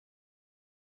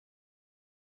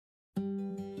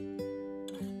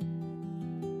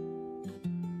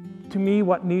to me,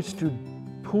 what needs to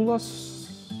pull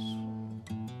us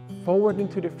forward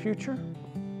into the future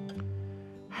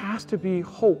has to be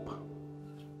hope.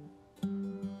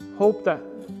 Hope that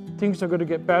things are going to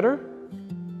get better.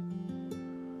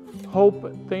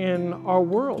 Hope in our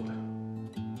world.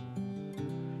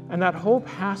 And that hope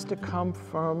has to come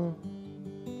from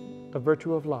the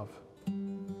virtue of love.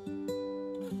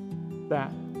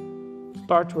 That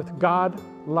starts with God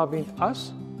loving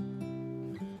us.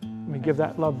 We give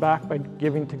that love back by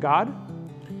giving to God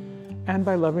and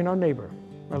by loving our neighbor,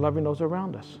 by loving those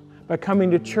around us, by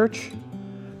coming to church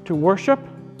to worship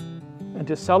and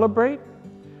to celebrate,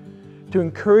 to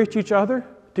encourage each other,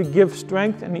 to give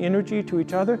strength and energy to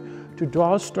each other, to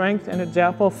draw strength and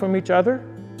example from each other,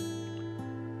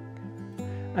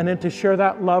 and then to share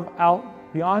that love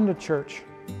out beyond the church,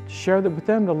 to share with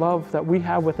them the love that we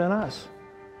have within us,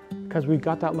 because we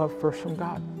got that love first from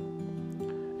God.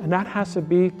 And that has to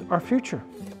be our future.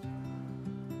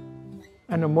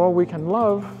 And the more we can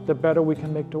love, the better we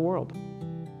can make the world.